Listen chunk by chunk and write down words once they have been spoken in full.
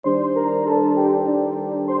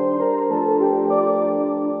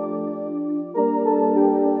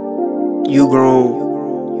You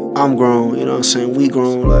grown, I'm grown, you know what I'm saying? We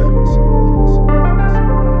grown, like,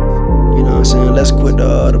 you know what I'm saying? Let's quit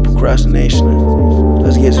the procrastination.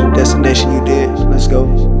 Let's get to the destination you did. Let's go.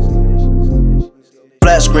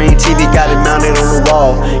 Flat screen TV got it mounted on the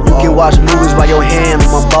wall. You can watch movies while your hand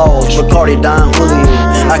on my balls. Bacardi Don Julio.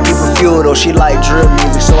 I keep it fuel though, she like drill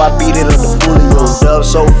music, so I beat it up to Julio. Dub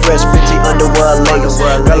so fresh, 50 underwear leggings.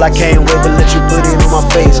 Girl, I can't wait to let you put it on my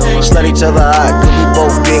face. Slut each other out, cause we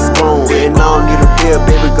both big grown. And I don't need a pill,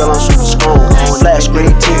 baby girl, I'm super strong. Flat screen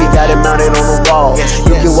TV got it mounted on the wall.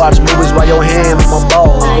 You can watch movies while your hand on my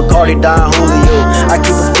balls. Bacardi Don Julio. I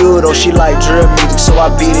keep it fuel though, she like drill music, so I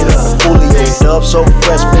beat it up to Julio. Dub so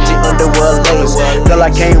fresh, 50 underwear lace. Girl, I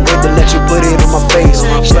can't wait to let you put it on my face.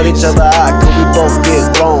 Slut each other out, cause we both big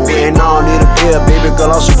grown. And I don't need a pill, baby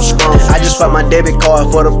girl, I'm super strong. I just swipe my debit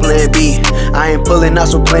card for the plan B. I ain't pulling out,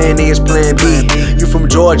 so plan A is plan B. You from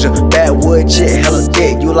Georgia, backwoods chick, hella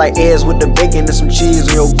thick. You like eggs with the bacon and some cheese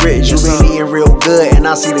on your grits. You been eating real good, and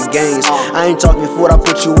I see the gains. I ain't talking food, I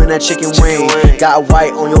put you in that chicken wing. Got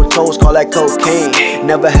white on your toes, call that cocaine.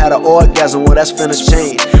 Never had an orgasm, well that's finna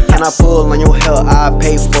change. Can I pull on your hair? I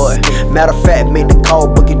pay for it. Matter of fact, make the call,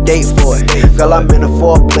 book a date for it. Girl, I'm in a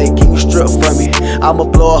foreplay, can you strip for me? I'ma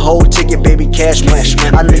blow a whole ticket, baby, cash money.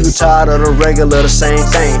 I know you tired of the regular, the same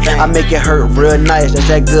thing. I make it hurt real nice, that's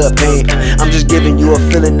that good pain. I'm just giving you a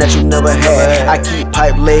feeling that you never had. I keep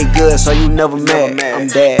pipe laid good, so you never mad. I'm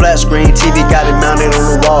dead. Flat screen TV got it mounted on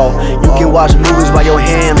the wall. You can watch movies while your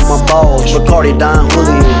hand on my balls. Bacardi Don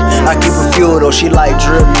Julio. I keep it fuel though, she like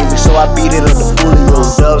drill music, so I beat it up to Julio.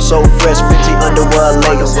 Dub so fresh, 50 underwear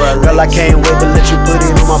leggings. Girl, I can't wait to let you put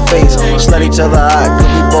it on my face. Slut each other out, cause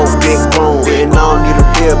we both big grown. And I don't need a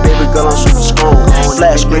pill, baby girl, I'm super strong.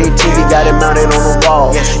 Flat screen TV got it mounted on the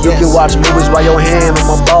wall. You can watch movies while your hand on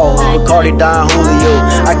my balls. Bacardi Don Julio.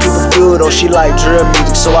 I keep it fuel though, she like drill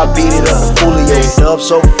music, so I beat it up to Julio. Dub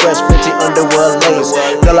so fresh, 50 underwear leggings.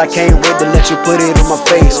 Girl, I can't wait to let you put it on my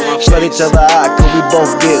face. Slut each other out, cause we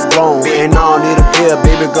both big grown. And I don't need a pill,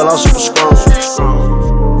 baby girl, I'm super strong.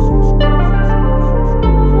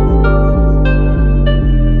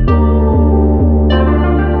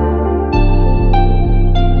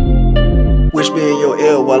 Whisper in your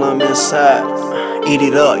ear while I'm inside. Eat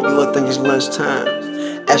it up, you will think it's lunchtime.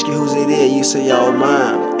 Ask you whose it is, you say y'all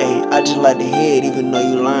mine. Ayy, I just like to hear it even though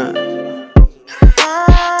you lying.